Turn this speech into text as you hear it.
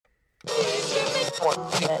Hey,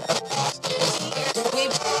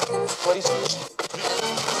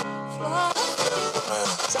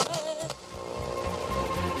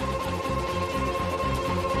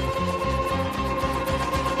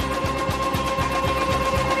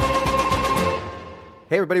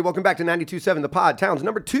 everybody, welcome back to 92.7 The Pod, Town's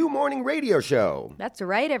number 2 morning radio show. That's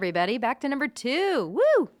right, everybody. Back to number 2.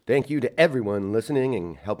 Woo! Thank you to everyone listening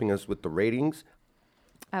and helping us with the ratings.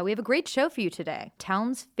 We have a great show for you today.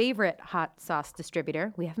 Town's favorite hot sauce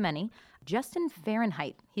distributor, we have many, Justin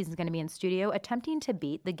Fahrenheit. He's going to be in studio attempting to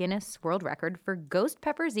beat the Guinness World Record for ghost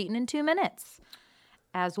peppers eaten in 2 minutes,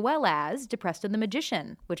 as well as Depreston the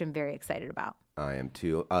Magician, which I'm very excited about. I am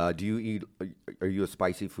too. Are you a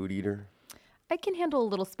spicy food eater? I can handle a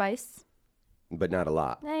little spice. But not a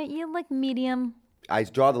lot. You like medium. I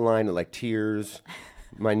draw the line at like tears,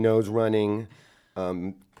 my nose running,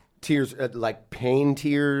 tears, like pain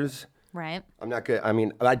tears. Right. I'm not good. I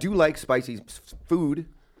mean, I do like spicy food.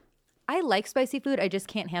 I like spicy food. I just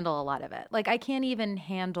can't handle a lot of it. Like, I can't even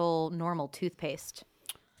handle normal toothpaste.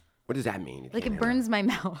 What does that mean? Like, it burns my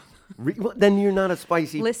mouth. Well, then you're not a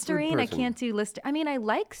spicy Listerine, food I person. can't do Listerine. I mean, I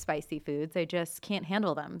like spicy foods. I just can't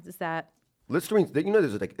handle them. Is that... Listerine, you know,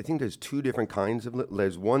 I think there's 2 different kinds of.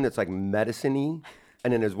 There's one that's like medicine-y,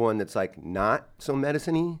 and then there's one that's like not so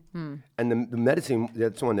medicine-y. And the medicine,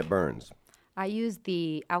 that's the one that burns. I use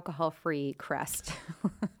the alcohol-free Crest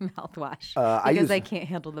mouthwash I can't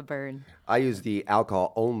handle the burn. I use the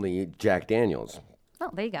alcohol-only Jack Daniels. Oh,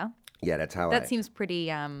 there you go. Yeah, that's how That seems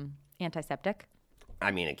pretty antiseptic.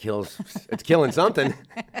 I mean, it's killing something.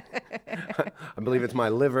 I believe it's my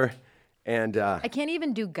liver. And I can't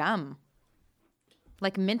even do gum.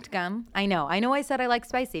 Like mint gum. I know I said I like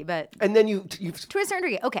spicy, but... And then you To a certain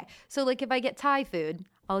degree. Okay, so like if I get Thai food,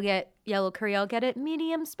 I'll get yellow curry, I'll get it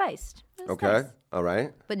medium spiced. That's okay, nice. all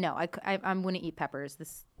right. But no, I'm going to eat peppers.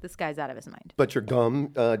 This guy's out of his mind. But your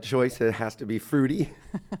gum choice, it has to be fruity.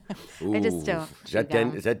 I just don't Is chew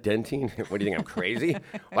gum. is that dentine? What do you think, I'm crazy?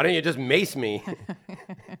 Why don't you just mace me?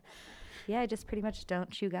 Yeah, I just pretty much don't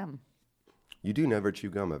chew gum. You do never chew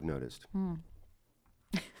gum, I've noticed.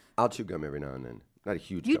 I'll chew gum every now and then. Not a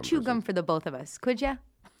huge You gum chew person. gum for the both of us, could ya?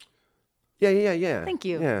 Yeah. Thank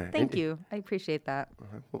you. Yeah. Thank you. I appreciate that.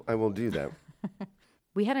 I will do that.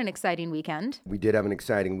 We had an exciting weekend. We did have an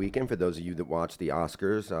exciting weekend for those of you that watched the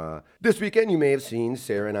Oscars. This weekend, you may have seen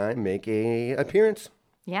Sarah and I make an appearance.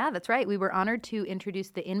 Yeah, that's right. We were honored to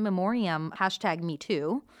introduce the In Memoriam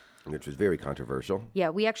 #MeToo. Which was very controversial. Yeah,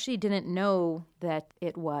 we actually didn't know that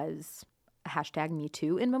it was a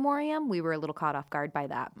 #MeToo In Memoriam. We were a little caught off guard by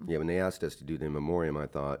that. Yeah, when they asked us to do the in memoriam, I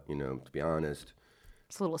thought, to be honest,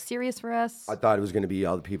 It's a little serious for us. I thought it was going to be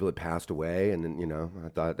all the people that passed away, and then, I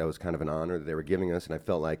thought that was kind of an honor that they were giving us, and I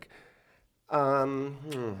felt like, how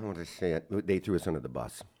would I say it? They threw us under the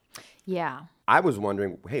bus. Yeah. I was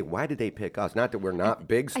wondering, hey, why did they pick us? Not that we're not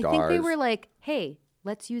big stars. I think they were like, hey,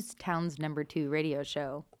 let's use Town's number 2 radio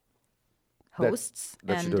show hosts.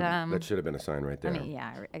 That should have been a sign right there. I mean,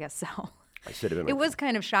 yeah, I guess so. I should have been. It was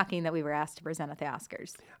kind of shocking that we were asked to present at the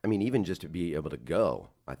Oscars. I mean, even just to be able to go,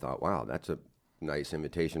 I thought, wow, that's a nice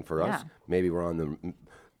invitation for us. Yeah. Maybe we're on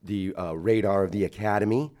the radar of the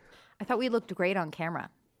Academy. I thought we looked great on camera.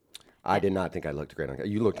 I did not think I looked great on camera.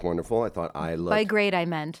 You looked wonderful. I thought I looked... By great, I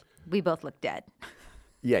meant we both looked dead.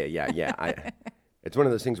 Yeah. It's one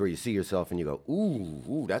of those things where you see yourself and you go,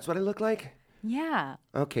 ooh, that's what I look like? Yeah.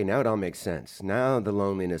 Okay, now it all makes sense. Now the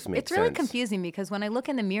loneliness makes sense. It's really confusing because when I look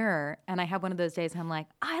in the mirror and I have one of those days, I'm like,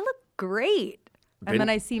 I look great. And then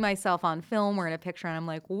I see myself on film or in a picture and I'm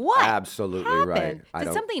like, what? Absolutely happened? right.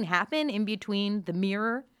 Did something happen in between the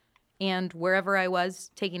mirror and wherever I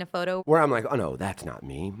was taking a photo? Where I'm like, oh no, that's not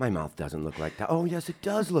me. My mouth doesn't look like that. Oh yes, it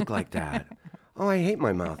does look like that. Oh, I hate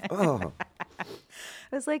my mouth. Oh. I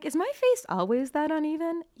was like, is my face always that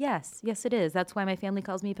uneven? Yes, it is. That's why my family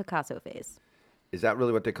calls me Picasso face. Is that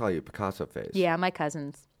really what they call you, Picasso face? Yeah, my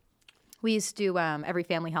cousins. We used to, every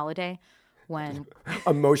family holiday, when...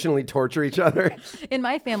 Emotionally torture each other? In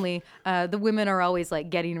my family, the women are always, like,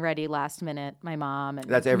 getting ready last minute. My mom and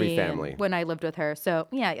That's every me family. When I lived with her. So,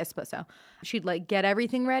 yeah, I suppose so. She'd, like, get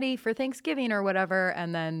everything ready for Thanksgiving or whatever,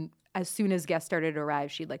 and then as soon as guests started to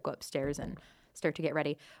arrive, she'd, like, go upstairs and start to get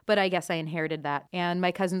ready. But I guess I inherited that. And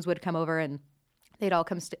my cousins would come over and they'd all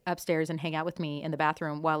come upstairs and hang out with me in the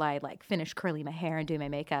bathroom while I like finished curling my hair and doing my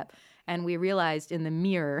makeup. And we realized in the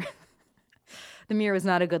mirror, the mirror was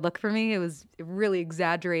not a good look for me. It really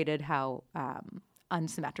exaggerated how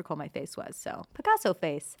unsymmetrical my face was. So Picasso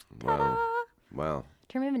face. Ta-da! Wow.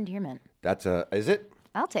 Term of endearment. Is it?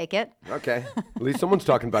 I'll take it. Okay. At least someone's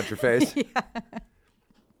talking about your face. Yeah.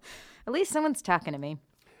 At least someone's talking to me.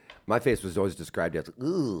 My face was always described as,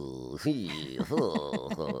 ooh,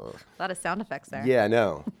 A lot of sound effects there. yeah,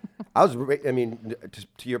 no. I mean,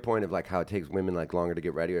 to your point of like how it takes women like longer to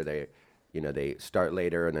get ready, or they start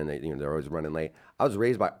later and then they're always running late. I was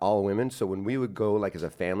raised by all women, so when we would go like as a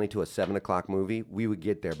family to a 7:00 movie, we would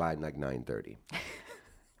get there by like 9:30.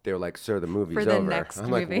 They were like, "Sir, the movie's For the over." next I'm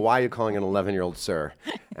movie. like, "Why are you calling an 11-year-old sir?"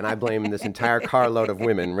 And I blame this entire carload of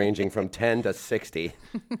women ranging from 10 to 60.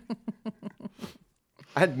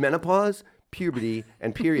 I had menopause, puberty,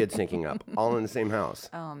 and period syncing up all in the same house.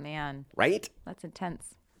 Oh, man. Right? That's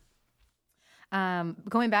intense.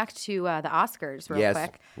 Going back to the Oscars real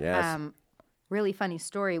quick. Yes. Really funny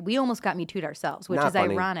story. We almost got Me Too'd ourselves, which Not is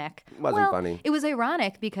funny. ironic. Wasn't funny. It was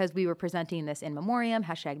ironic because we were presenting this in memoriam,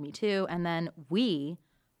 #MeToo, and then we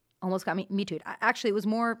almost got Me Too'd. Actually, it was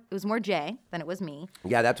more Jay than it was me.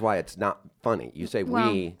 Yeah, that's why it's not funny. You say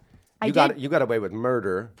Well, we. I You got away with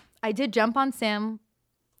murder. I did jump on Sam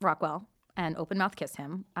Rockwell and open mouth kiss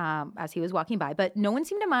him as he was walking by, but no one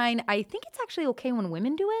seemed to mind. I think it's actually okay when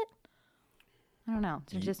women do it. I don't know.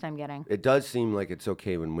 It's a gist I'm getting. It does seem like it's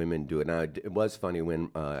okay when women do it. Now, it was funny when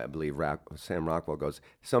I believe Sam Rockwell goes,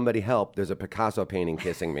 "Somebody help! There's a Picasso painting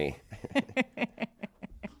kissing me."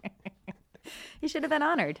 He should have been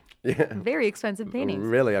honored. Yeah. Very expensive paintings.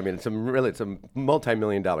 Really, I mean, it's a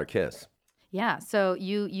multi-million-dollar kiss. Yeah. So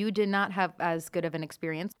you did not have as good of an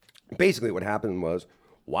experience. Basically, what happened was,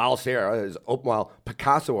 while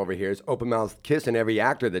Picasso over here is open-mouthed kissing every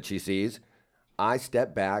actor that she sees, I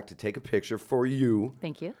stepped back to take a picture for you.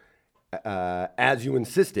 Thank you. As you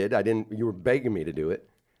insisted, you were begging me to do it.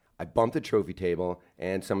 I bumped the trophy table,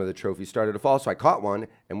 and some of the trophies started to fall. So I caught one,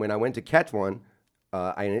 and when I went to catch one,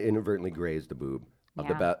 I inadvertently grazed the boob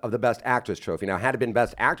of the Best Actress trophy. Now, had it been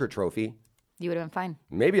Best Actor trophy, You would have been fine.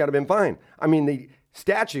 maybe I'd have been fine. I mean, the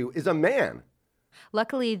statue is a man.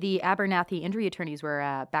 Luckily, the Abernathy injury attorneys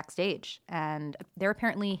were backstage, and they're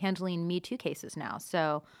apparently handling Me Too cases now.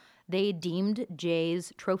 So they deemed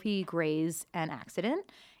Jay's trophy graze an accident.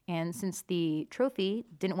 And since the trophy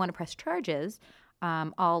didn't want to press charges,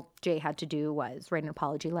 all Jay had to do was write an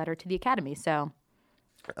apology letter to the Academy. So,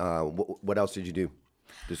 What else did you do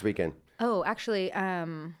this weekend? oh, actually,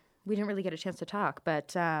 we didn't really get a chance to talk,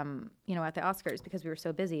 but, at the Oscars because we were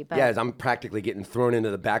so busy. But Yeah, as I'm practically getting thrown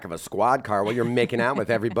into the back of a squad car while you're making out with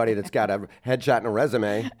everybody that's got a headshot and a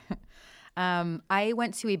resume. I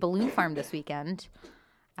went to a balloon farm this weekend,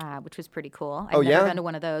 which was pretty cool. Oh, I've never yeah? been to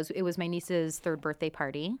one of those. It was my niece's 3rd birthday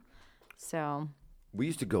party. So, We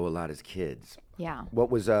used to go a lot as kids. yeah. What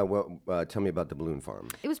was tell me about the balloon farm?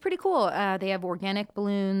 It was pretty cool. They have organic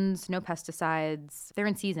balloons, no pesticides. They're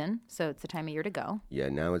in season, so it's the time of year to go. Yeah,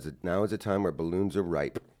 now is a time where balloons are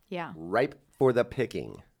ripe. Yeah. Ripe for the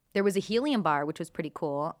picking. There was a helium bar, which was pretty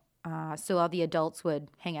cool. So all the adults would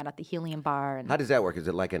hang out at the helium bar. And How does that work? Is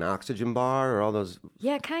it like an oxygen bar or all those?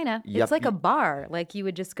 yeah, kind of. Yep. It's like a bar. Like you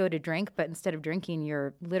would just go to drink, but instead of drinking,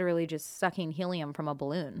 you're literally just sucking helium from a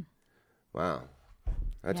balloon. Wow.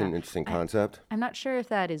 That's Yeah. an interesting concept. I'm not sure if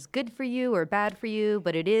that is good for you or bad for you,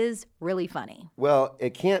 but it is really funny. Well,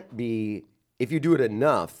 it can't be. If you do it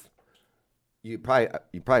enough, you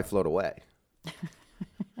probably float away.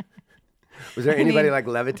 Was there anybody like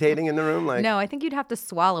levitating in the room? Like, No, I think you'd have to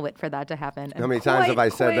swallow it for that to happen. How many times have I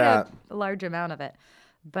said that? A large amount of it.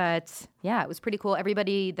 But yeah, it was pretty cool.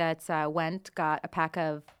 Everybody that went got a pack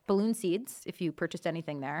of balloon seeds if you purchased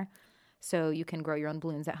anything there. So you can grow your own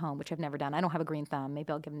balloons at home, which I've never done. I don't have a green thumb.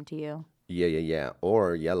 Maybe I'll give them to you. Yeah.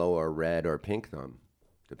 Or yellow or red or pink thumb,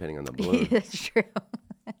 depending on the balloon. That's true.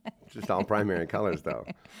 Just all primary colors, though.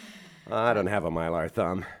 I don't have a Mylar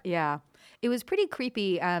thumb. Yeah. It was pretty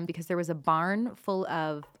creepy because there was a barn full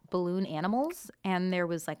of balloon animals, and there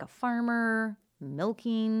was like a farmer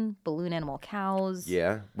milking balloon animal cows.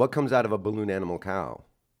 Yeah. What comes out of a balloon animal cow?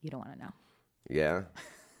 You don't want to know. Yeah.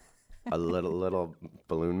 A little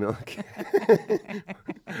balloon milk.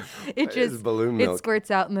 It just balloon milk? It squirts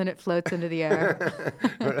out and then it floats into the air.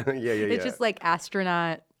 yeah. It's just like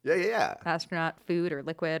astronaut Yeah. food or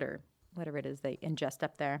liquid or whatever it is they ingest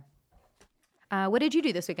up there. What did you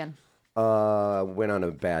do this weekend? Went on a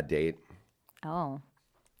bad date. Oh,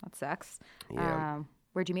 that sucks. Yeah.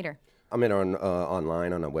 Where'd you meet her? I met her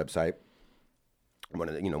online on a website. One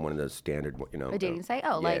of the standard, A dating site?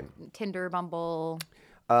 Oh, yeah. like Tinder, Bumble.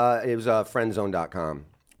 It was friendzone.com,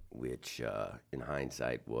 which in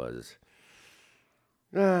hindsight was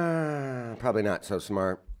probably not so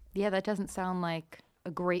smart. Yeah, that doesn't sound like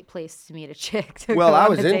a great place to meet a chick. To Well, go I on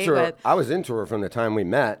was a date into her. with. I was into her from the time we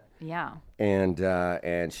met, Yeah. and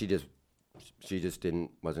she just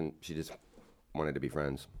wanted to be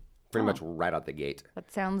friends, pretty much right out the gate. That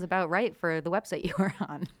sounds about right for the website you were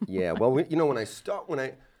on. Yeah. Well, when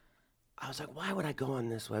I I was like, why would I go on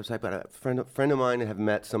this website? But a friend of mine have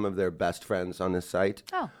met some of their best friends on this site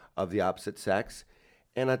of the opposite sex.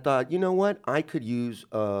 And I thought, you know what? I could use,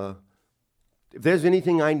 if there's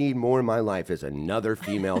anything I need more in my life is another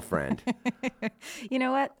female friend. You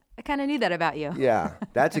know what? I kind of knew that about you. Yeah,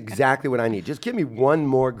 that's exactly what I need. Just give me one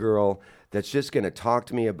more girl that's just going to talk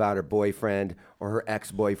to me about her boyfriend or her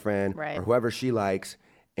ex-boyfriend Right. or whoever she likes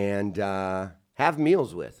and have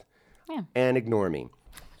meals with and ignore me.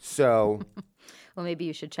 So, Well, maybe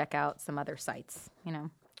you should check out some other sites,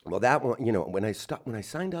 well, that one, when I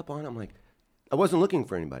signed up on it, I'm like, I wasn't looking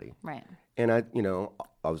for anybody. Right. And I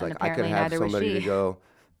was And like, I could apparently have neither was somebody to she. go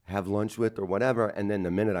have lunch with or whatever. And then the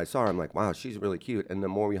minute I saw her, I'm like, wow, she's really cute. And the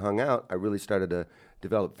more we hung out, I really started to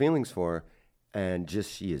develop feelings for her. And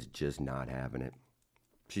she is just not having it.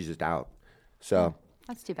 She's just out. So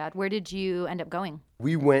That's too bad. Where did you end up going?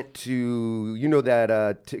 we went to,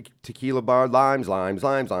 that tequila bar, limes, limes,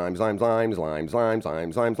 limes, limes, limes, limes, limes, limes,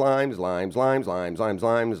 limes, limes, limes, limes, limes, limes,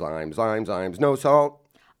 limes, limes, limes, limes, limes, no salt.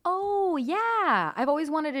 Oh, yeah. I've always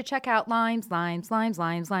wanted to check out limes, limes, limes,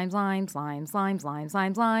 limes, limes, limes, limes, limes, limes,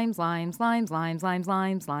 limes, limes, limes, limes, limes, limes,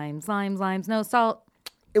 limes, limes, limes, limes, no salt.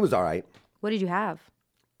 It was all right. What did you have?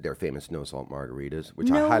 Their famous no salt margaritas, which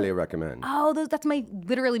I highly recommend. Oh, that's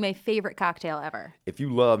literally my favorite cocktail ever. If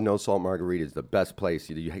you love no salt margaritas, the best place,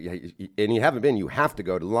 and you haven't been, you have to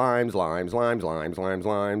go to limes, limes, limes, limes, limes,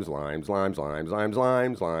 limes, limes, limes, limes, limes, limes,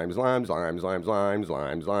 limes, limes, limes, limes, limes,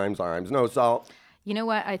 limes, limes, limes, no salt. You know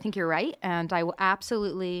what? I think you're right, and I will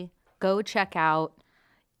absolutely go check out.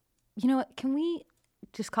 You know what? Can we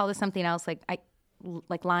just call this something else? Like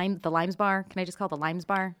the Limes Bar. Can I just call it the Limes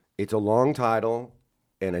Bar? It's a long title,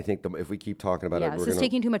 and I think if we keep talking about it, This is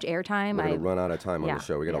taking too much airtime. we're gonna run out of time on the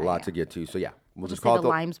show. We got a lot to get to, so we'll just say call it the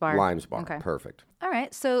Limes Bar. Limes Bar. Okay. Perfect. All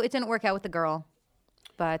right, so it didn't work out with the girl,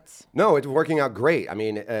 but No, it's working out great. I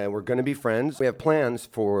mean, we're going to be friends. We have plans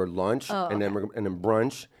for lunch and then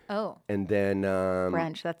brunch. oh, And then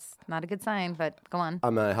French. That's not a good sign, but go on.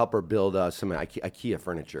 I'm going to help her build some IKEA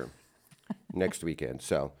furniture next weekend.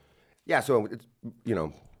 So, so it's,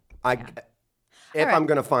 if I'm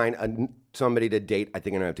going to find somebody to date, I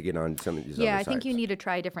think I'm going to have to get on some of these other Yeah, I sites. think you need to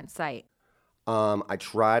try a different site, I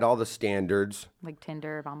tried all the standards. like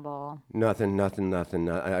Tinder, Bumble. Nothing. I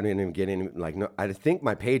didn't even get any. I think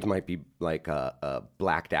my page might be blacked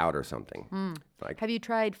out or something. Have you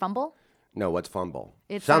tried Fumble? No, what's Fumble?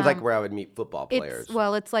 It's, Sounds like where I would meet football players.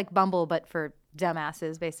 It's like Bumble, but for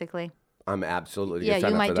dumbasses, basically. I'm absolutely Yeah, gonna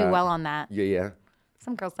sign you up might for do that. well on that. Yeah.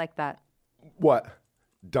 Some girls like that. What?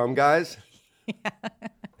 Dumb guys?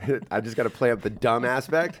 I just got to play up the dumb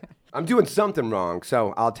aspect. I'm doing something wrong,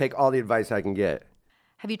 so I'll take all the advice I can get.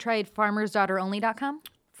 Have you tried farmersdaughter-only.com?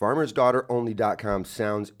 Farmersdaughter-only.com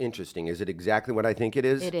sounds interesting. Is it exactly what I think it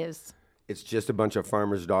is? It is. It's just a bunch of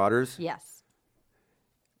farmers' daughters? Yes.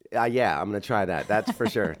 Yeah, I'm going to try that. That's for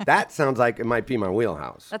sure. That sounds like it might be my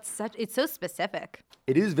wheelhouse. It's so specific.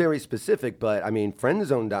 It is very specific, but I mean,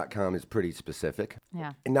 friendzone.com is pretty specific.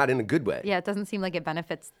 Yeah. And not in a good way. Yeah, it doesn't seem like it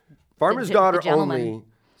benefits Farmer's the Daughter gentleman. only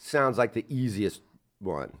sounds like the easiest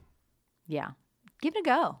one. Yeah. Give it a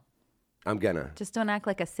go. I'm gonna. Just don't act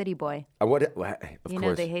like a city boy. Of You course.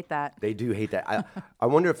 know they hate that. They do hate that. I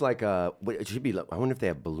wonder if it should be. I wonder if they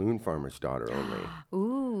have balloon farmer's daughter only.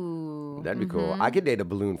 Ooh. That'd be cool. I could date a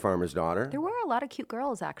balloon farmer's daughter. There were a lot of cute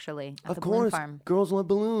girls, actually, at Of the balloon course, farm. girls love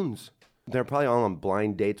balloons. They're probably all on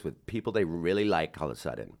blind dates with people they really like all of a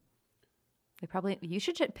sudden. You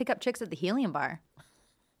should pick up chicks at the Helium Bar.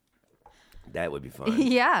 That would be fun.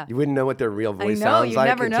 Yeah. You wouldn't know what their real voice know, sounds you like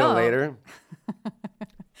never until know. later.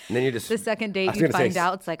 And then you just The second I date, was you gonna say, find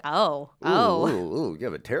out it's like, Ooh, you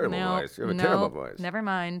have a terrible voice. You have a terrible voice. Never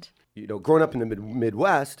mind. Growing up in the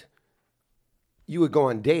Midwest, you would go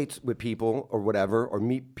on dates with people or whatever, or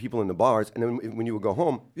meet people in the bars, and then when you would go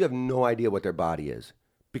home, you have no idea what their body is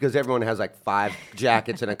because everyone has like 5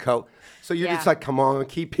 jackets and a coat. So you're just Yeah. like, come on,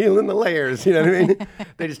 keep peeling the layers. You know what I mean?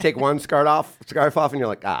 They just take one scarf off, and you're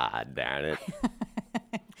like, darn it.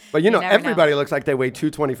 But never know. everybody looks like they weigh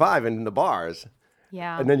 225 in the bars.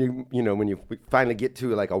 Yeah. And then when you finally get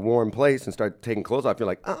to like a warm place and start taking clothes off, you're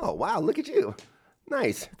like, oh wow, look at you,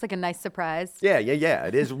 nice. It's like a nice surprise. Yeah.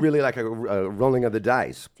 It is really like a rolling of the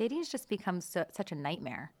dice. Dating has just become such a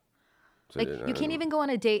nightmare. So, Like you can't even go on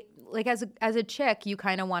a date. Like as a chick, you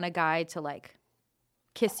kind of want a guy to like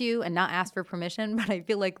kiss you and not ask for permission. But I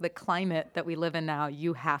feel like the climate that we live in now,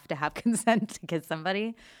 you have to have consent to kiss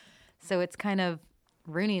somebody. So it's kind of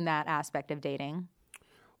ruining that aspect of dating.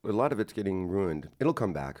 A lot of it's getting ruined. It'll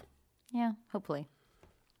come back. Yeah, hopefully.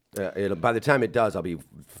 By the time it does, I'll be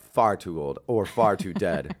far too old or far too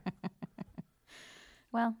dead.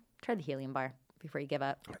 Well, try the Helium Bar. before you give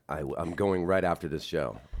up. I'm going right after this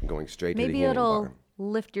show. I'm going straight to the Maybe healing it'll bar.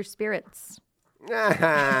 lift your spirits.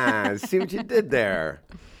 See what you did there.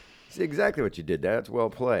 See exactly what you did there. That's well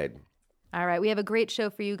played. All right, we have a great show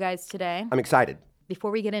for you guys today. I'm excited.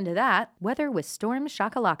 Before we get into that, weather with Storm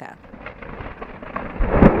Shakalaka.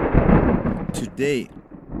 Today,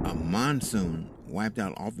 a monsoon wiped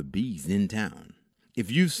out all the bees in town. If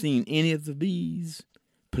you've seen any of the bees,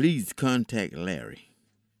 please contact Larry.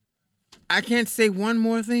 I can't say one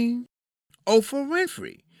more thing. Oprah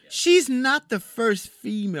Winfrey. She's not the first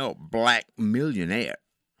female black millionaire.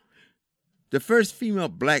 The first female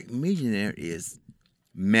black millionaire is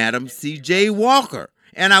Madam C.J. Walker.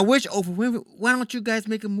 And I wish Oprah Winfrey, why don't you guys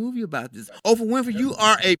make a movie about this? Oprah Winfrey, you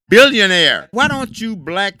are a billionaire. Why don't you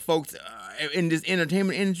black folks in this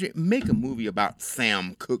entertainment industry make a movie about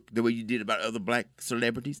Sam Cooke the way you did about other black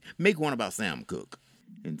celebrities? Make one about Sam Cooke.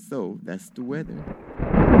 And so that's the weather.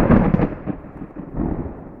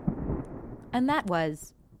 And that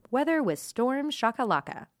was Weather with Storm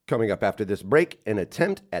Shakalaka. Coming up after this break, an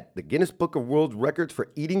attempt at the Guinness Book of World Records for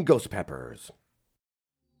eating ghost peppers.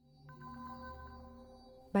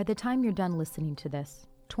 By the time you're done listening to this,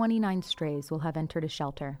 29 strays will have entered a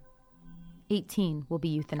shelter. 18 will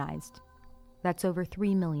be euthanized. That's over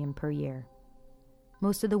 3 million per year.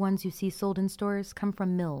 Most of the ones you see sold in stores come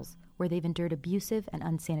from mills where they've endured abusive and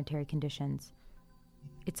unsanitary conditions.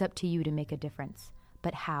 It's up to you to make a difference.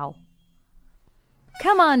 But how?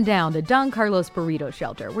 Come on down to Don Carlos Burrito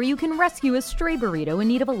Shelter, where you can rescue a stray burrito in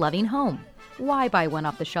need of a loving home. Why buy one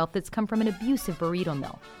off the shelf that's come from an abusive burrito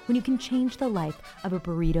mill when you can change the life of a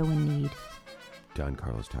burrito in need? Don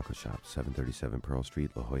Carlos Taco Shop, 737 Pearl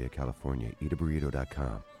Street, La Jolla, California.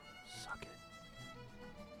 Eataburrito.com. Suck it.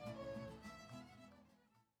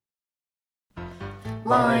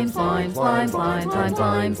 Limes, limes, limes, limes, limes,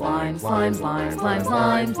 limes, limes, limes, limes, limes,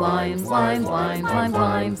 limes, limes, limes, limes,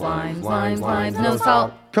 limes, limes, limes, limes, limes, no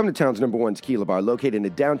salt. Come to town's #1 tequila bar located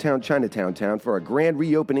in downtown Chinatown town for a grand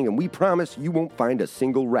reopening, and we promise you won't find a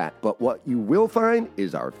single rat. But what you will find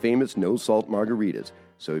is our famous no-salt margaritas.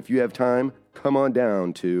 So if you have time, come on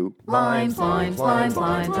down to Limes, limes, limes,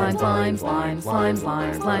 limes, limes, limes, limes, limes, limes,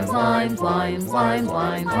 limes, limes, limes, limes, limes,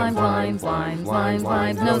 limes, limes, limes, limes,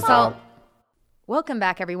 limes, no salt. Welcome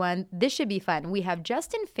back, everyone. This should be fun. We have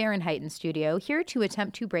Justin Fahrenheit in studio, here to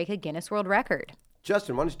attempt to break a Guinness World Record.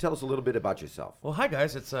 Justin, why don't you tell us a little bit about yourself? Well, hi,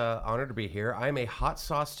 guys. It's an honor to be here. I'm a hot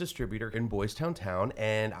sauce distributor in Boys Town Town,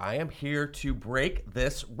 and I am here to break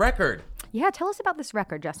this record. Yeah, tell us about this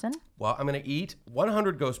record, Justin. Well, I'm going to eat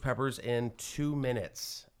 100 ghost peppers in 2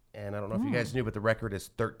 minutes. And I don't know if you guys knew, but the record is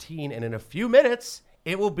 13, and in a few minutes,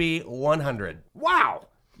 it will be 100. Wow!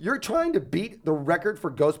 You're trying to beat the record for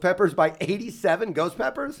ghost peppers by 87 ghost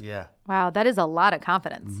peppers? Yeah. Wow, that is a lot of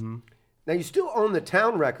confidence. Mm-hmm. Now, you still own the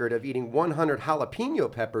town record of eating 100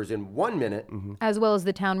 jalapeno peppers in 1 minute. As well as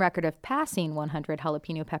the town record of passing 100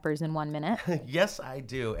 jalapeno peppers in 1 minute. Yes, I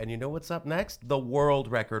do. And you know what's up next? The world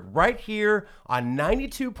record right here on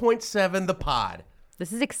 92.7 The Pod.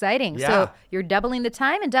 This is exciting. Yeah. So you're doubling the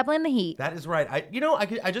time and doubling the heat. That is right.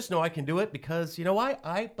 I just know I can do it because, you know why?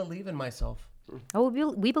 I believe in myself. Oh,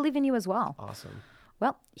 we believe in you as well. Awesome.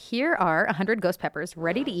 Well, here are 100 ghost peppers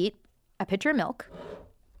ready to eat, a pitcher of milk,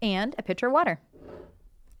 and a pitcher of water.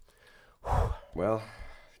 Well,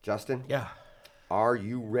 Justin, Yeah. are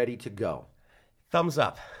you ready to go? Thumbs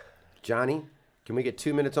up. Johnny, can we get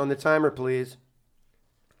 2 minutes on the timer, please?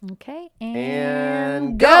 Okay, And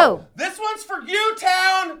and go! go! This one's for you,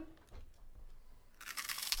 town!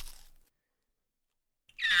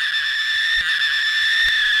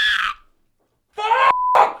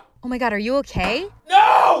 Oh my God, are you okay?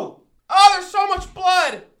 No! Oh, there's so much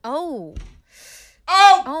blood! Oh,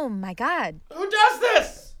 Oh! oh my God. Who does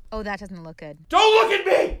this? Oh, that doesn't look good. Don't look at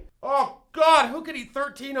me! Oh, God, who could eat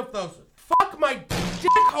 13 of those? Fuck my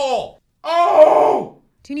dick hole! Oh!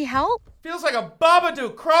 Do you need help? Feels like a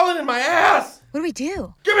Babadook crawling in my ass! What do we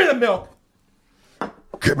do? Give me the milk!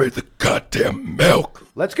 Give me the goddamn milk.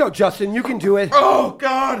 Let's go, Justin. You can do it. Oh,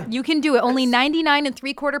 God! You can do it. Only 99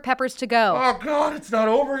 3/4 peppers to go. Oh, God, it's not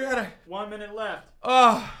over yet. 1 minute left.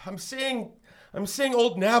 Oh, I'm seeing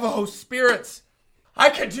old Navajo spirits.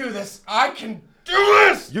 I can do this. I can do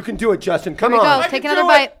this! You can do it, Justin. Come Here we on. go. I Take can another do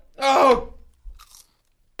bite. it. Oh,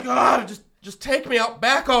 God, just take me out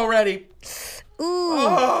back already. Ooh.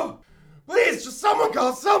 Oh, please, just someone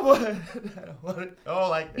call someone. I don't want to go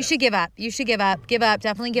like You that. should give up. You should give up. Give up.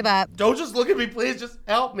 Definitely give up. Don't just look at me, please. Just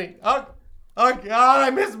help me. Oh, God, I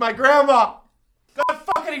miss my grandma. God,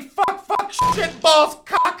 fuckity, fuck, shit, balls,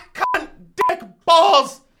 cock, cunt, dick,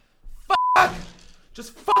 balls. Fuck.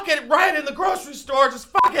 Just fuck it right in the grocery store. Just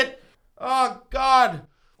fuck it. Oh, God.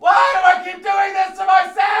 Why do I keep doing this to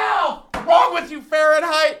myself? What's wrong with you,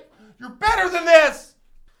 Fahrenheit? You're better than this.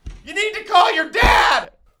 You need to call your dad.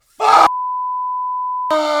 Fuck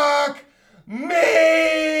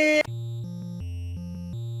me.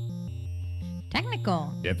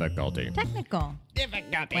 Technical. Difficulty. Technical.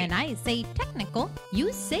 Difficulty. When I say technical,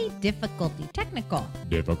 you say difficulty. Technical.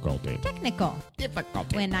 Difficulty. Technical.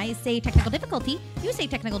 Difficulty. When I say technical difficulty, you say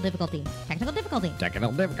technical difficulty. Technical difficulty.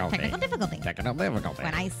 Technical difficulty. Technical difficulty. Technical difficulty.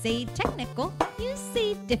 When I say technical, you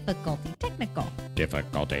say difficulty. Technical.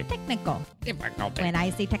 Difficulty. Technical. Difficulty. When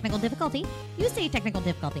I say technical difficulty, you say technical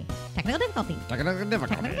difficulty. Technical difficulty. Technical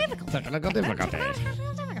difficulty. Technical difficulty.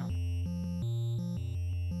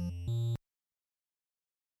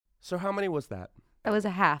 So how many was that? That was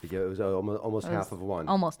a half. Yeah, it was almost It was half of one.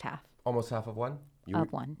 Almost half Almost half of one?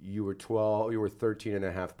 of one. You were 12. You were 13 and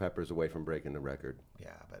a half peppers away from breaking the record,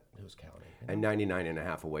 Yeah, but who's counting? and 99 and a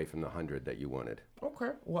half away from the 100 that you wanted.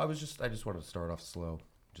 Okay. Well, I just wanted to start off slow.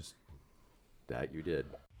 Just That you did.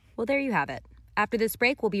 Well, there you have it. After this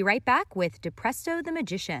break, we'll be right back with Depresto the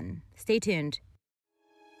Magician. Stay tuned.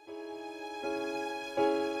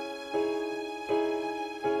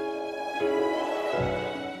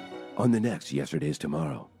 On the next Yesterday's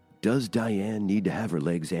Tomorrow, does Diane need to have her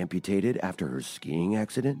legs amputated after her skiing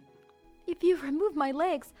accident? If you remove my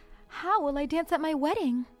legs, how will I dance at my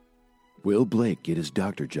wedding? Will Blake get his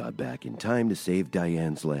doctor job back in time to save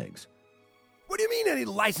Diane's legs? What do you mean I need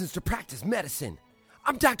a license to practice medicine?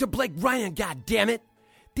 I'm Dr. Blake Ryan, goddammit!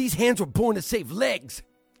 These hands were born to save legs!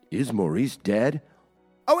 Is Maurice dead?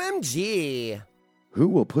 OMG! Who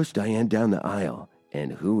will push Diane down the aisle?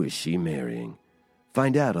 And who is she marrying?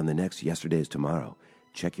 Find out on the next Yesterday's Tomorrow.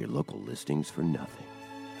 Check your local listings for nothing.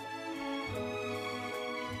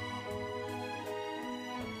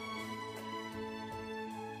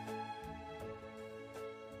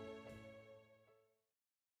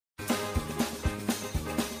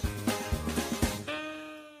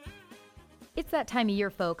 It's that time of year,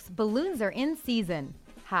 folks. Balloons are in season.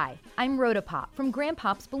 Hi, I'm Rhoda Pop from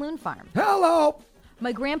Grandpop's Balloon Farm. Hello!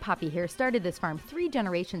 My grandpappy here started this farm 3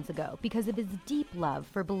 generations ago because of his deep love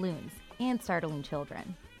for balloons and startling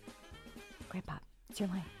children. Grandpa, it's your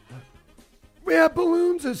line. We have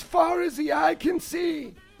balloons as far as the eye can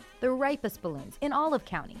see. The ripest balloons in Olive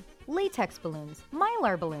County. Latex balloons,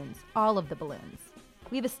 Mylar balloons, all of the balloons.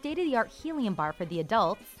 We have a state-of-the-art helium bar for the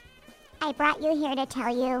adults. I brought you here to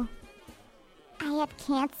tell you I have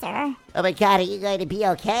cancer. Oh my God, are you going to be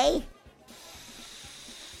okay?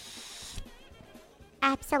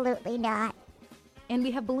 Absolutely not. And we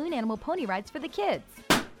have balloon animal pony rides for the kids.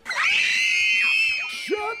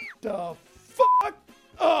 Shut the fuck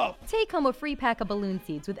up! Take home a free pack of balloon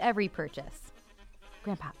seeds with every purchase.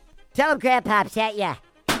 Grandpa. Tell him Grandpa sent ya.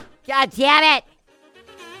 God damn it!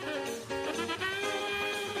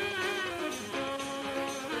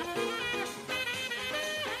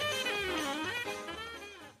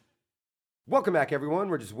 Welcome back, everyone.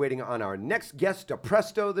 We're just waiting on our next guest,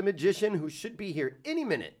 Depresto the Magician, who should be here any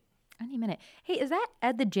minute. Any minute. Hey, is that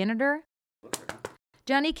Ed the janitor?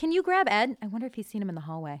 Johnny, can you grab Ed? I wonder if he's seen him in the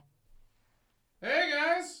hallway. Hey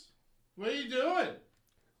guys, what are you doing?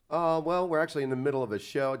 Well, we're actually in the middle of a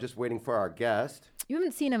show, just waiting for our guest. You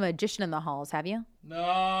haven't seen a magician in the halls, have you?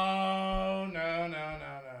 No.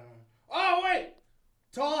 Oh wait,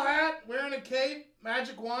 tall hat, wearing a cape,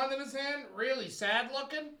 magic wand in his hand, really sad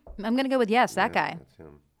looking. I'm going to go with yes, that guy. That's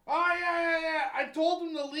him. Oh yeah. I told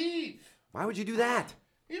him to leave. Why would you do that?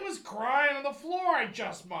 He was crying on the floor I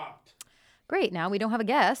just mopped. Great, now we don't have a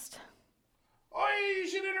guest. Oh, yeah, you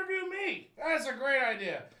should interview me. That's a great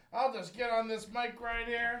idea. I'll just get on this mic right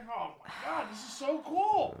here. Oh my God, this is so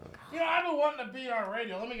cool. You know, I've been wanting to be on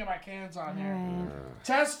radio. Let me get my cans on here. Right.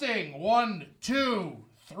 Testing, 1, 2,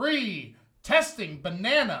 3. Testing,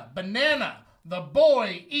 banana. The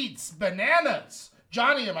boy eats bananas.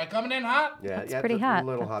 Johnny, am I coming in hot? Yeah, That's pretty hot. A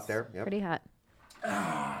little That's hot there. Yep. Pretty hot.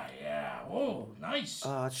 Ah, yeah. Oh, nice.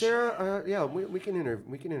 Sarah, yeah, we can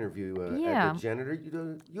interview Yeah. the janitor.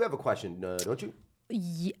 You have a question, don't you?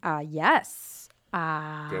 Yes.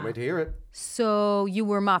 Can't wait to hear it. So you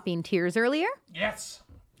were mopping tears earlier? Yes.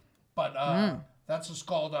 But that's just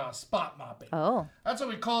called spot mopping. Oh. That's what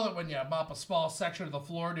we call it when you mop a small section of the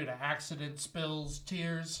floor due to accidents, spills,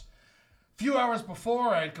 tears. A few hours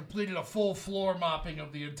before, I had completed a full floor mopping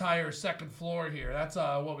of the entire second floor here. That's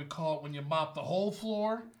what we call it when you mop the whole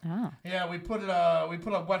floor. Oh. Yeah, we put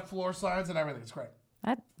up wet floor signs and everything. It's great.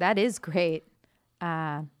 That is great.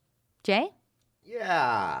 Jay?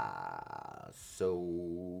 Yeah.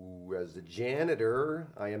 So, as the janitor,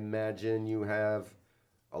 I imagine you have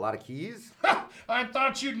A lot of keys? I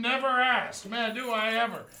thought you'd never ask. Man, do I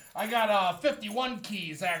ever. I got 51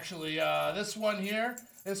 keys, actually. This one here,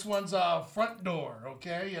 this one's front door,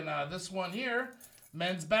 okay? And this one here,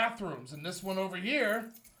 men's bathrooms. And this one over here,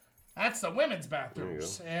 that's the women's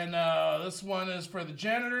bathrooms. And this one is for the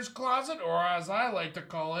janitor's closet, or as I like to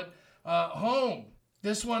call it, home.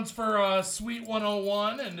 This one's for Suite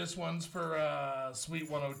 101, and this one's for Suite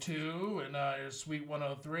 102, and here's Suite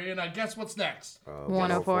 103, and I guess what's next?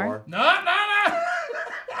 104? No.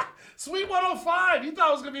 Suite 105. You thought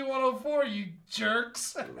it was going to be 104, you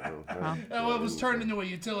jerks. And it was turned into a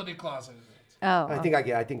utility closet. Oh. I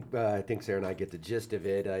think Sarah and I get the gist of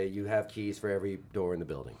it. You have keys for every door in the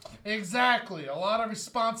building. Exactly. A lot of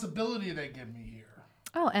responsibility they give me here.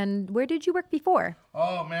 Oh, and where did you work before?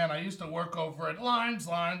 Oh, man, I used to work over at Limes.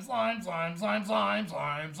 No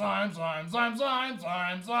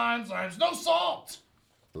salt!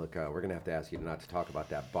 Look, we're going to have to ask you not to talk about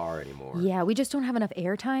that bar anymore. Yeah, we just don't have enough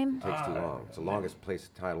airtime. It takes too long. It's the longest place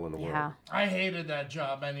title in the world. I hated that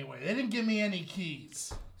job anyway. They didn't give me any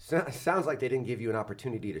keys. Sounds like they didn't give you an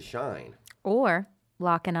opportunity to shine. Or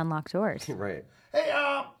lock and unlock doors. Right. Hey,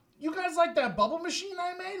 you guys like that bubble machine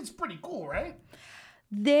I made? It's pretty cool, right?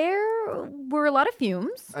 There were a lot of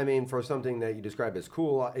fumes. I mean, for something that you describe as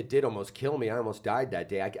cool, it did almost kill me. I almost died that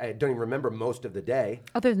day. I don't even remember most of the day.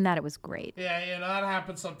 Other than that, it was great. Yeah, that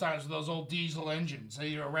happens sometimes with those old diesel engines.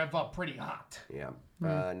 They rev up pretty hot. Yeah.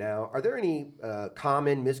 Now, are there any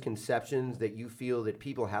common misconceptions that you feel that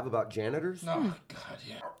people have about janitors? Oh, God,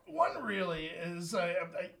 yeah. One really is,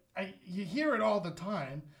 you hear it all the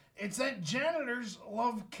time, it's that janitors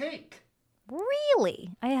love cake.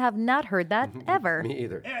 Really? I have not heard that ever. Me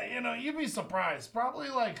either. Yeah, you'd be surprised. Probably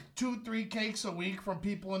like 2-3 cakes a week from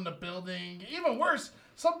people in the building. Even worse,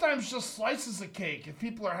 sometimes just slices of cake. If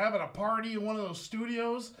people are having a party in one of those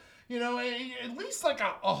studios, at least like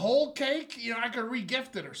a whole cake, I could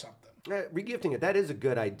re-gift it or something. Regifting it, that is a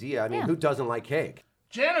good idea. I mean, who doesn't like cake?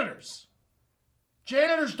 Janitors.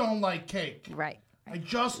 Janitors don't like cake. Right. I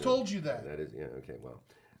just told you that. That is, okay, well.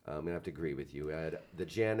 I'm going to have to agree with you, Ed. The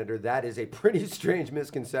janitor, that is a pretty strange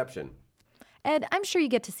misconception. Ed, I'm sure you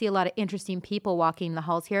get to see a lot of interesting people walking the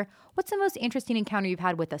halls here. What's the most interesting encounter you've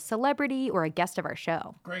had with a celebrity or a guest of our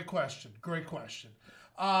show? Great question.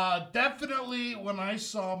 Definitely when I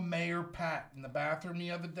saw Mayor Pat in the bathroom the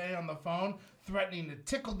other day on the phone, threatening to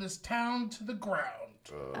tickle this town to the ground.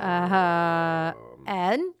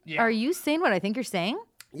 Ed, are you saying what I think you're saying?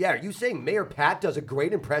 Yeah, are you saying Mayor Pat does a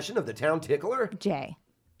great impression of the town tickler? Jay.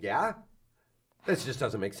 Yeah? This just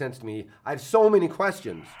doesn't make sense to me. I have so many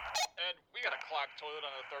questions. Ed, we got a clogged toilet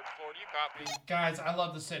on the 3rd floor. Do you copy? Guys, I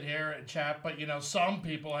love to sit here and chat, but some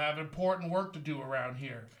people have important work to do around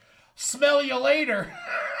here. Smell you later.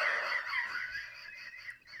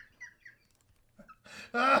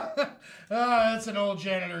 That's an old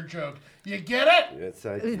janitor joke. You get it? Yes,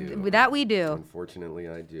 I do. That we do. Unfortunately,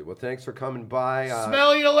 I do. Well, thanks for coming by.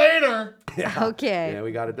 Smell you later. Yeah. Okay. Yeah,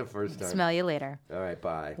 we got it the first time. Smell you later. All right,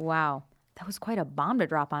 bye. Wow. That was quite a bomb to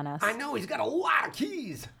drop on us. I know. He's got a lot of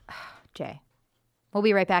keys. Jay. We'll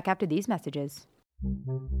be right back after these messages.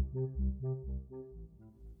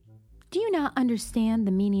 Do you not understand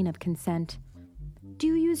the meaning of consent? Do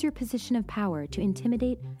you use your position of power to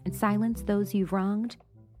intimidate and silence those you've wronged?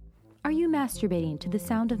 Are you masturbating to the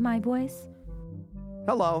sound of my voice?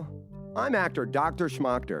 Hello, I'm actor Dr.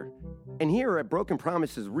 Schmachter, and here at Broken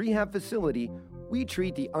Promises Rehab Facility, we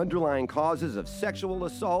treat the underlying causes of sexual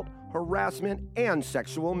assault, harassment, and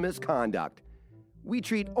sexual misconduct. We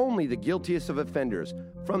treat only the guiltiest of offenders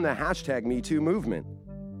from the #MeToo movement.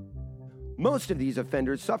 Most of these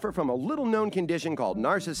offenders suffer from a little-known condition called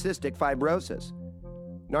narcissistic fibrosis.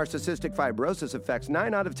 Narcissistic fibrosis affects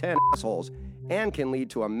 9 out of 10 assholes and can lead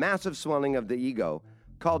to a massive swelling of the ego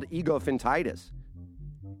called egophantitis.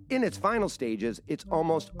 In its final stages, it's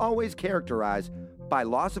almost always characterized by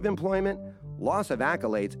loss of employment, loss of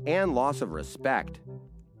accolades, and loss of respect.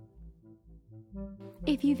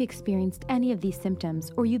 If you've experienced any of these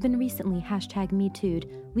symptoms or you've been recently #MeToo'd,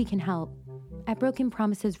 we can help. At Broken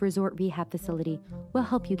Promises Resort Rehab Facility, we'll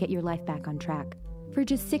help you get your life back on track. For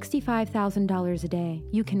just $65,000 a day,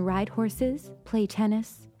 you can ride horses, play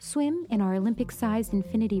tennis, swim in our Olympic-sized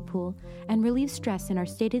infinity pool, and relieve stress in our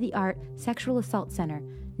state-of-the-art sexual assault center,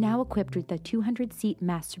 now equipped with a 200-seat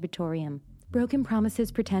masturbatorium. Broken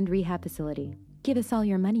Promises Pretend Rehab Facility. Give us all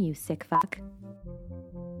your money, you sick fuck.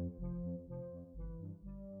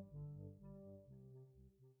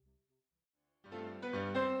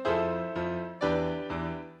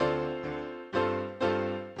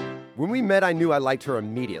 When we met, I knew I liked her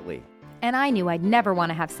immediately. And I knew I'd never want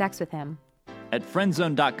to have sex with him. At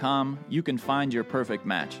friendzone.com, you can find your perfect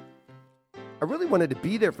match. I really wanted to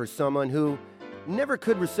be there for someone who never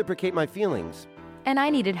could reciprocate my feelings. And I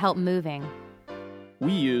needed help moving.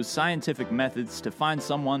 We use scientific methods to find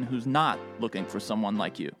someone who's not looking for someone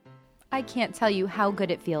like you. I can't tell you how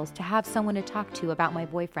good it feels to have someone to talk to about my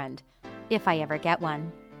boyfriend, if I ever get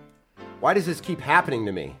one. Why does this keep happening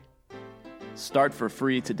to me? Start for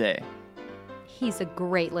free today. He's a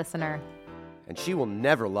great listener. And she will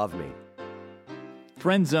never love me.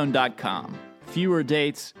 Friendzone.com. Fewer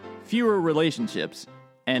dates, fewer relationships,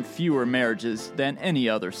 and fewer marriages than any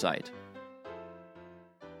other site.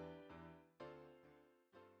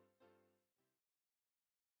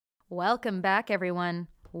 Welcome back, everyone.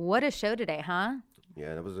 What a show today, huh?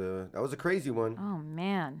 Yeah, that was a crazy one. Oh,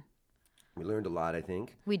 man. We learned a lot, I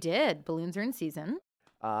think. We did. Balloons are in season.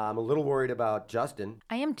 I'm a little worried about Justin.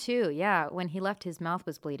 I am too, yeah. When he left, his mouth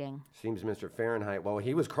was bleeding. Seems Mr. Fahrenheit, well,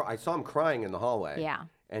 he was, I saw him crying in the hallway. Yeah.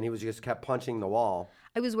 And he was just kept punching the wall.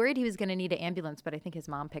 I was worried he was going to need an ambulance, but I think his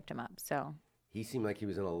mom picked him up, so. He seemed like he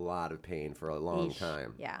was in a lot of pain for a long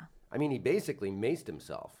time. Yeah. I mean, he basically maced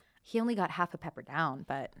himself. He only got half a pepper down,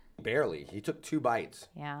 but. Barely. He took 2 bites.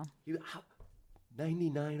 Yeah.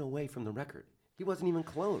 99 away from the record. He wasn't even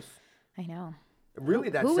close. I know. Really,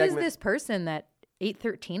 that Who segment... is this person that ate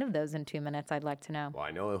 13 of those in 2 minutes? I'd like to know. Well,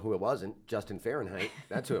 I know who it wasn't. Justin Fahrenheit.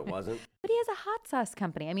 That's who it wasn't. But he has a hot sauce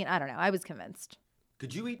company. I mean, I don't know. I was convinced.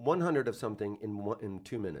 Could you eat 100 of something in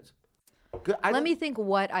 2 minutes? Let me think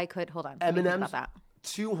what I could. Hold on. M&Ms?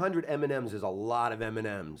 200 M&Ms is a lot of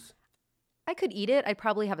M&Ms. I could eat it. I'd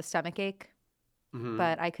probably have a stomach ache.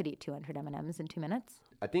 But I could eat 200 M&Ms in 2 minutes.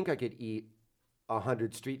 I think I could eat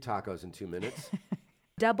 100 street tacos in 2 minutes.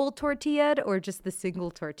 Double tortilla'd or just the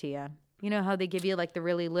single tortilla? You know how they give you like the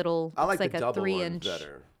really little, I like it's like the a double 3-inch, ones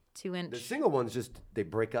better. 2-inch. The single ones they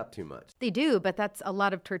break up too much. They do, but that's a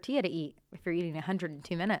lot of tortilla to eat if you're eating 100 in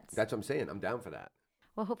 2 minutes. That's what I'm saying. I'm down for that.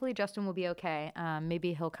 Well, hopefully Justin will be okay.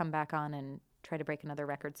 Maybe he'll come back on and try to break another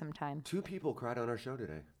record sometime. 2 people cried on our show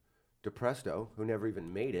today. Depresto, who never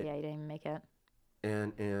even made it. Yeah, he didn't even make it.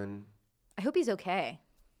 And I hope he's okay.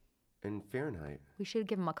 And Fahrenheit. We should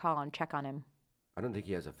give him a call and check on him. I don't think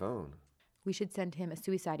he has a phone. We should send him a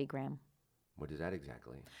suicide-gram. What is that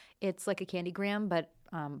exactly? It's like a candygram, but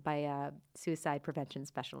by a suicide prevention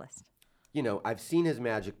specialist. You know, I've seen his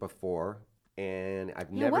magic before, and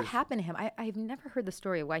I've Yeah, never... what happened to him? I've never heard the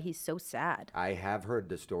story of why he's so sad. I have heard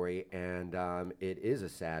the story, and it is a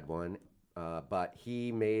sad one, but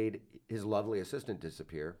he made his lovely assistant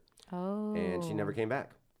disappear. Oh. And she never came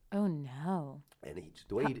back. Oh, no. And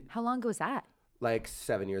the way how long ago was that? Like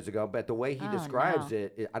 7 years ago. But the way he describes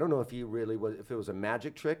it, I don't know if he really was, if it was a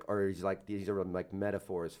magic trick or he's like, these are like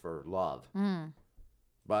metaphors for love.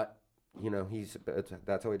 But, you know,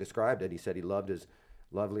 that's how he described it. He said he loved his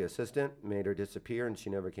lovely assistant, made her disappear, and she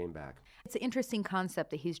never came back. It's an interesting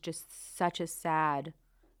concept that he's just such a sad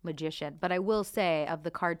magician. But I will say, of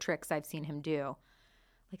the card tricks I've seen him do,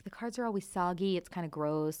 like the cards are always soggy. It's kind of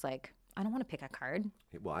gross. Like, I don't want to pick a card.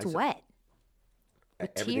 Well, it's wet.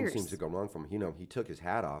 Everything seems to go wrong for him. You know, he took his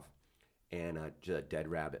hat off, and a dead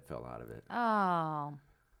rabbit fell out of it. Oh.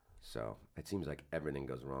 So it seems like everything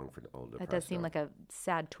goes wrong for the old Depresto. That does seem like a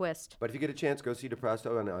sad twist. But if you get a chance, go see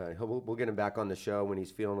Depresto, and we'll get him back on the show when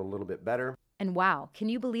he's feeling a little bit better. And wow, can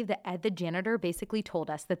you believe that Ed the janitor basically told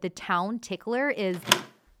us that the town tickler is...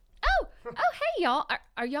 Oh, hey, y'all.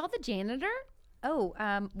 Are y'all the janitor? Oh,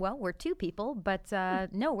 well, we're 2 people, but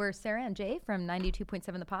no, we're Sarah and Jay from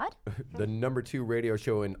 92.7 The Pod. The #2 radio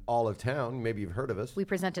show in all of town. Maybe you've heard of us. We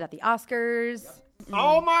presented at the Oscars.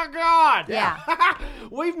 Oh, my God. Yeah.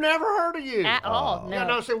 We've never heard of you. At all, no. Yeah,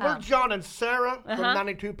 no, so we're John and Sarah from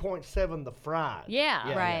 92.7 The Fried.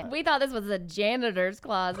 Yeah, right. We thought this was a janitor's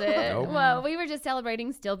closet. Nope. Well, we were just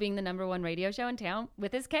celebrating still being the #1 radio show in town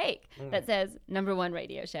with this cake that says #1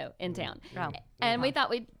 radio show in town. And we thought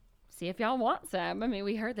we'd see if y'all want some. I mean,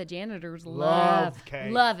 we heard the janitors love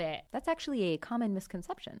cake. Love it. That's actually a common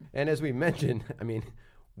misconception. And as we mentioned, I mean,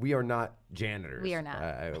 we are not janitors. We are not.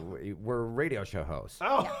 We're radio show hosts.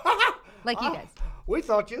 Oh. Like you guys. We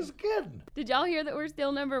thought you was kidding. Did y'all hear that we're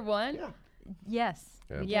still #1? Yeah. Yes.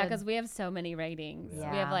 Yeah, because we have so many ratings.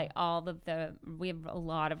 Yeah. We have like we have a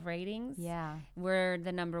lot of ratings. Yeah. We're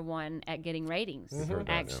the '1 at getting ratings, Heard that,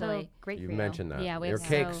 yeah. actually. So great You for you. mentioned that. Yeah, we Your have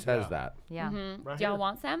cake so- says that. Yeah. Right Do y'all here.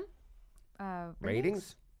 want some?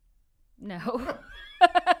 Ratings? No.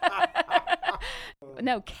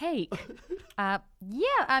 No, cake. Yeah,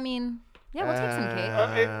 I mean, yeah, we'll take some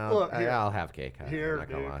cake. Look, here. I'll have cake. I'm Here, not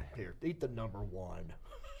gonna dude. lie. Here, eat the #1.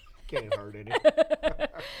 Can't hurt any.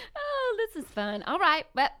 Oh, this is fun. All right,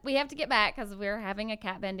 but we have to get back because we're having a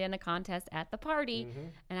cat bandana contest at the party,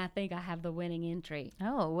 and I think I have the winning entry.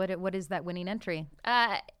 Oh, what is that winning entry?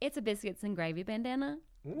 It's a biscuits and gravy bandana.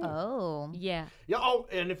 Oh. Yeah. Yeah. Oh,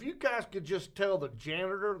 and if you guys could just tell the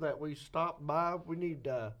janitor that we stopped by, we need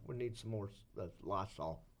some more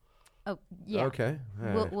Lysol. Oh, yeah. Okay. All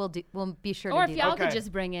right. We'll be sure Or to if do y'all that. could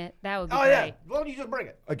just bring it, that would be Oh great. yeah. Why don't you just bring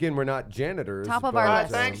it? Again, we're not janitors. Top of but, our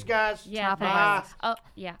list. Thanks, guys. Yeah. Top of thanks. our list. Oh,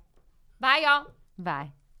 yeah. Bye, y'all.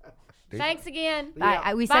 Bye. Thanks again.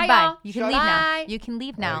 Bye. We Bye, said bye. y'all. You can Shut leave up. now. Bye. You can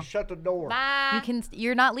leave now. Shut the door. Bye.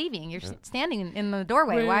 You're not leaving. You're standing in the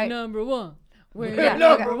doorway. We're Why? number one. We're Yeah,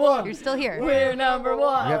 number one. You're still here. We're number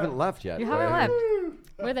one. You haven't left yet. You haven't right? left.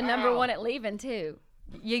 We're the number one at leaving, too.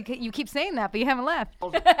 You keep saying that, but you haven't left.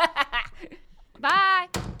 Bye.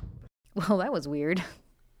 Well, that was weird.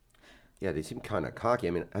 Yeah, they seem kind of cocky.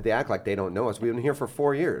 I mean, they act like they don't know us. We've been here for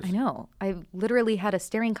 4 years. I know. I literally had a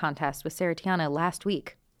staring contest with Sarah Tiana last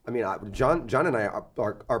week. I mean, John and I,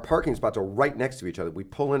 our parking spots are right next to each other. We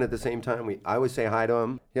pull in at the same time. I always say hi to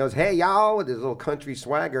him. He goes, "Hey, y'all," with his little country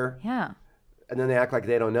swagger. Yeah. And then they act like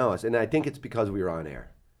they don't know us. And I think it's because we were on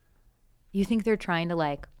air. You think they're trying to,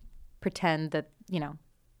 like, pretend that,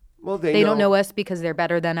 Well, they don't know us because they're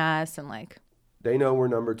better than us and, like... They know we're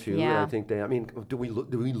number two. And Yeah. I think do we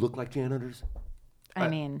look like janitors? I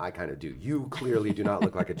mean... I kind of do. You clearly do not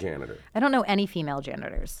look like a janitor. I don't know any female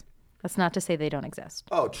janitors. That's not to say they don't exist.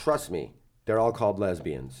 Oh, trust me. They're all called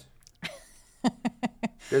lesbians.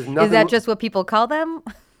 There's nothing... Is that just what people call them?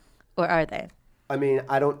 Or are they? I mean,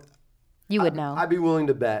 I don't... You would know. I'd be willing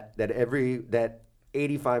to bet that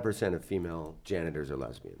 85% of female janitors are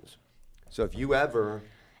lesbians. So if you ever...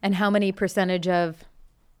 And how many percentage of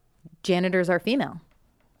janitors are female?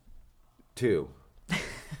 2.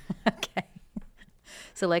 Okay.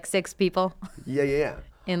 So like 6 people Yeah.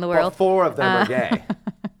 in the Well, world? 4 of them are gay.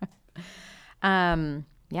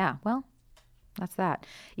 Yeah, well, that's that.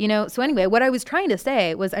 So anyway, what I was trying to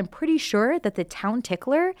say was I'm pretty sure that the town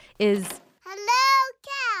tickler is... Hello,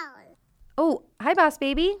 cow. Oh, hi, boss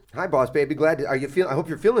baby. Hi, boss baby. I hope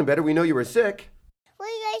you're feeling better. We know you were sick. What are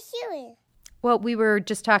you guys doing? Well, we were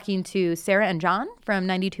just talking to Sarah and John from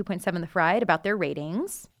 92.7 The Fried about their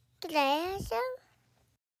ratings. Can I have some?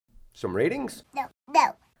 Some ratings? No.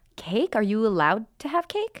 Cake? Are you allowed to have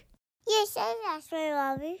cake? Yes, I asked my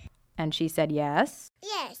mommy. And she said yes.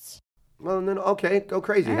 Yes. Well, then, okay. Go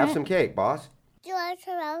crazy. All Have right. some cake, boss. Do you want to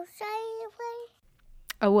come outside and play?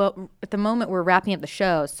 Oh, well, at the moment we're wrapping up the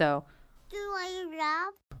show, so... Do you want your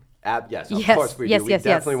job? Yes, of yes, course we yes, do. We yes,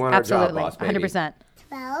 definitely want our job, absolutely, boss baby. 100%.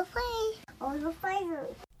 Well, play. On the playroom.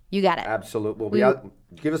 You got it. Absolutely. We'll be out.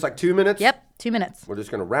 Give us like 2 minutes. Yep, 2 minutes. We're just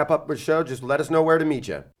going to wrap up the show. Just let us know where to meet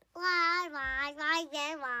you.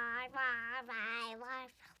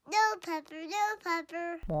 No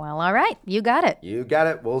pepper. Well, all right. You got it. You got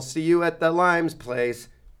it. We'll see you at the Limes place.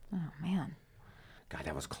 Oh, man. God,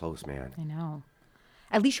 that was close, man. I know.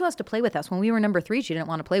 At least she wants to play with us. When we were number 3, she didn't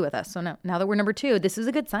want to play with us. So now that we're number 2, this is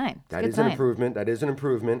a good sign. That is an improvement. That is an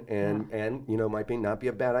improvement. And might not be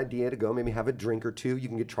a bad idea to go maybe have a drink or two. You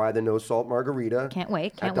can try the no salt margarita. Can't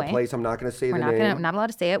wait. At the place, I'm not going to say we're the not name. not allowed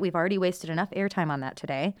to say it. We've already wasted enough airtime on that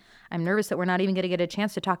today. I'm nervous that we're not even going to get a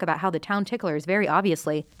chance to talk about how the town tickler is very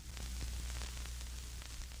obviously